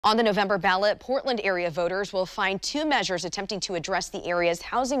On the November ballot, Portland area voters will find two measures attempting to address the area's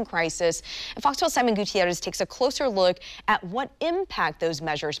housing crisis. And Fox 12's Simon Gutierrez takes a closer look at what impact those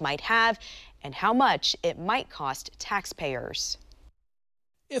measures might have and how much it might cost taxpayers.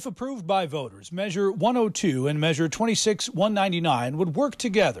 If approved by voters, Measure 102 and Measure 26-199 would work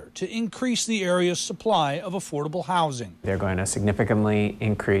together to increase the area's supply of affordable housing. They're going to significantly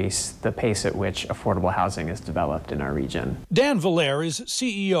increase the pace at which affordable housing is developed in our region. Dan Valere is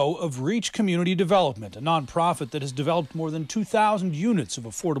CEO of Reach Community Development, a nonprofit that has developed more than 2,000 units of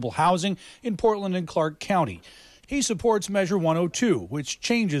affordable housing in Portland and Clark County. He supports Measure 102, which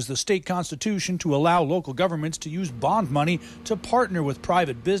changes the state constitution to allow local governments to use bond money to partner with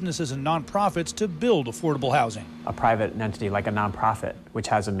private businesses and nonprofits to build affordable housing. A private entity like a nonprofit, which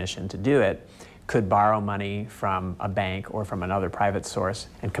has a mission to do it, could borrow money from a bank or from another private source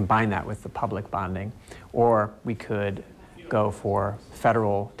and combine that with the public bonding. Or we could go for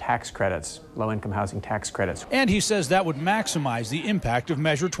federal tax credits, low-income housing tax credits. And he says that would maximize the impact of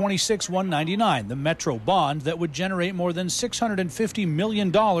Measure 26-199, the Metro bond that would generate more than $650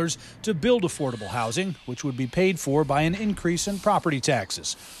 million to build affordable housing, which would be paid for by an increase in property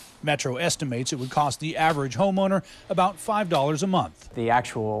taxes. Metro estimates it would cost the average homeowner about $5 a month. The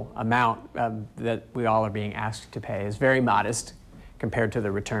actual amount that we all are being asked to pay is very modest compared to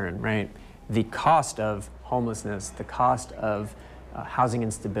the return, right? The cost of homelessness, the cost of housing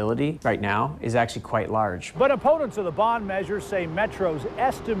instability right now is actually quite large. But opponents of the bond measure say Metro's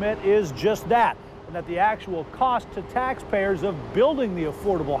estimate is just that, and that the actual cost to taxpayers of building the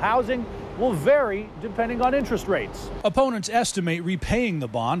affordable housing will vary depending on interest rates. Opponents estimate repaying the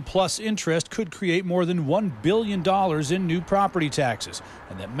bond plus interest could create more than $1 billion in new property taxes,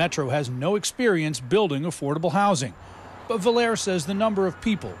 and that Metro has no experience building affordable housing. But Valere says the number of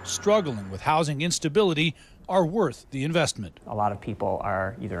people struggling with housing instability are worth the investment. A lot of people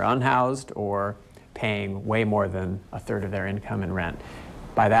are either unhoused or paying way more than a third of their income in rent.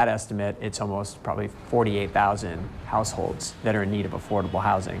 By that estimate, it's almost probably 48,000 households that are in need of affordable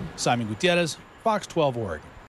housing. Simon Gutierrez, Fox 12 Oregon.